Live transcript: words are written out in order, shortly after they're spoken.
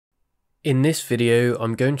In this video,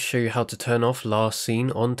 I'm going to show you how to turn off last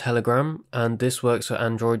seen on Telegram, and this works for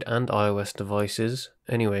Android and iOS devices.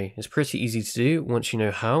 Anyway, it's pretty easy to do once you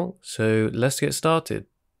know how, so let's get started.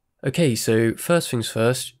 Okay, so first things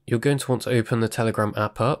first, you're going to want to open the Telegram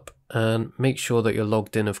app up and make sure that you're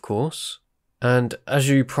logged in, of course. And as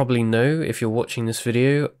you probably know, if you're watching this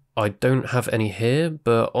video, I don't have any here,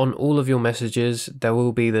 but on all of your messages, there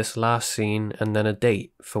will be this last seen and then a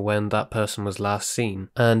date for when that person was last seen.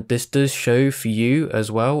 And this does show for you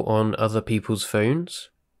as well on other people's phones.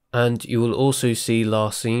 And you will also see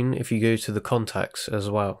last seen if you go to the contacts as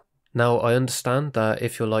well. Now, I understand that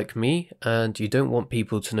if you're like me and you don't want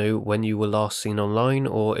people to know when you were last seen online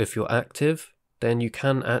or if you're active, then you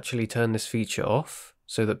can actually turn this feature off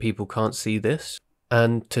so that people can't see this.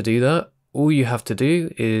 And to do that, all you have to do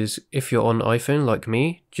is, if you're on iPhone like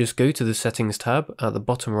me, just go to the settings tab at the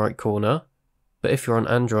bottom right corner. But if you're on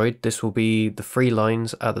Android, this will be the three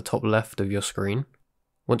lines at the top left of your screen.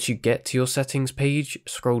 Once you get to your settings page,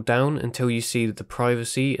 scroll down until you see the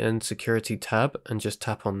privacy and security tab and just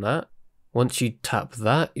tap on that. Once you tap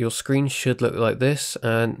that, your screen should look like this,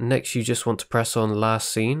 and next you just want to press on last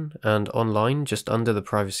seen and online just under the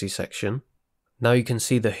privacy section. Now you can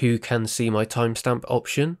see the who can see my timestamp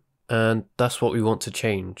option, and that's what we want to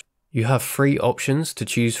change. You have three options to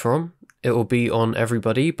choose from. It will be on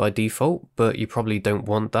everybody by default, but you probably don't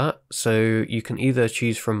want that. So you can either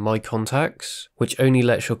choose from my contacts, which only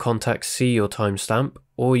lets your contacts see your timestamp,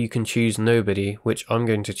 or you can choose nobody, which I'm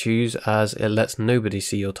going to choose as it lets nobody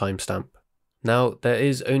see your timestamp. Now, there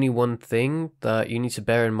is only one thing that you need to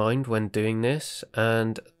bear in mind when doing this,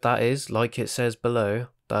 and that is, like it says below,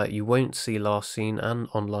 that you won't see last seen and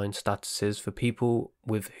online statuses for people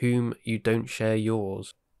with whom you don't share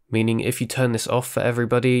yours. Meaning if you turn this off for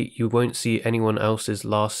everybody, you won't see anyone else's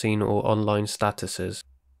last seen or online statuses.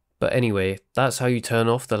 But anyway, that's how you turn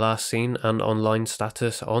off the last seen and online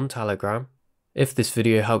status on Telegram. If this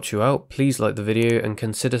video helped you out, please like the video and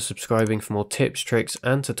consider subscribing for more tips, tricks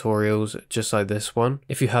and tutorials just like this one.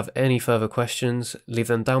 If you have any further questions, leave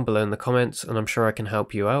them down below in the comments and I'm sure I can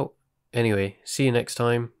help you out. Anyway, see you next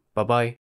time. Bye bye.